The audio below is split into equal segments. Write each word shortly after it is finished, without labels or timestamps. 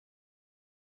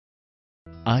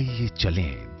आइए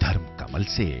चलें धर्म कमल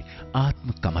से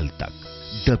आत्म कमल तक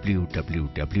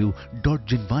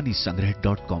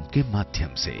www.jinvanisangrah.com के माध्यम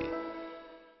से।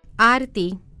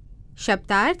 आरती,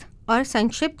 शब्दार्थ और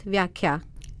संक्षिप्त व्याख्या।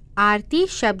 आरती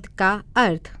शब्द का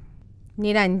अर्थ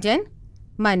निरंजन,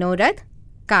 मनोरथ,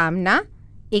 कामना,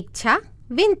 इच्छा,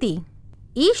 विनती।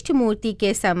 इष्ट मूर्ति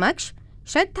के समक्ष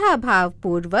श्रद्धा भाव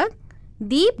पूर्वक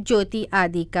दीप ज्योति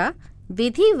आदि का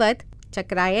विधिवत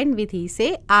चक्रायन विधि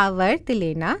से आवर्त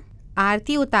लेना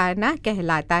आरती उतारना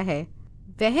कहलाता है।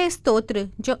 वह स्तोत्र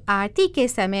जो आरती के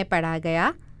समय पढ़ा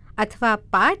गया अथवा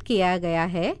पाठ किया गया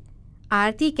है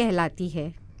आरती कहलाती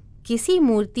है। किसी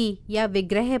मूर्ति या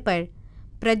विग्रह पर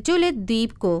प्रज्वलित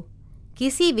दीप को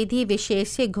किसी विधि विशेष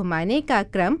से घुमाने का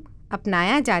क्रम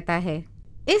अपनाया जाता है।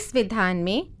 इस विधान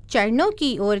में चरणों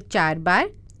की ओर 4 बार,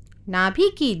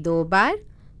 नाभि की 2 बार,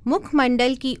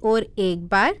 मुखमंडल की ओर 1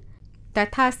 बार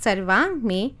तथा सर्वांग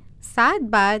में 7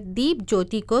 बार दीप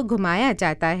ज्योति को घुमाया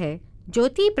जाता है।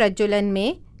 ज्योति प्रज्वलन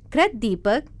में घृत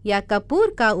दीपक या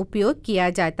कपूर का उपयोग किया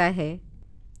जाता है।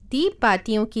 दीप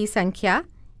बातियों की संख्या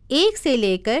 1 से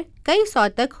लेकर कई 100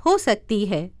 तक हो सकती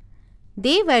है।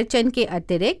 देव अर्चन के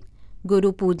अतिरिक्त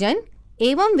गुरु पूजन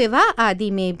एवं विवाह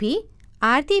आदि में भी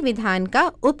आरती विधान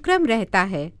का उपक्रम रहता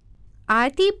है।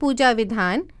 आरती पूजा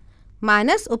विधान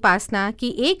मानस उपासना की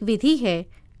एक विधि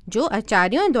है जो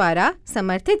आचार्यों द्वारा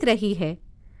समर्थित रही है।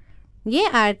 ये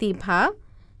आरती भाव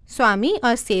स्वामी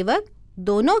और सेवक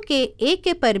दोनों के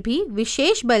ऐक्य पर भी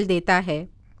विशेष बल देता है।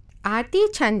 आरती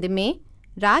छंद में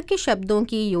राग के शब्दों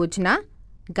की योजना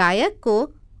गायक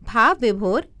को भाव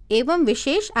विभोर एवं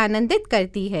विशेष आनंदित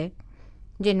करती है।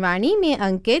 जिनवाणी में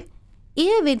अंकित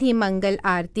यह विधि मंगल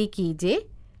आरती कीजिए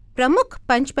प्रमुख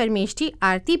पंच परमेष्ठी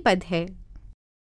आरती पद है।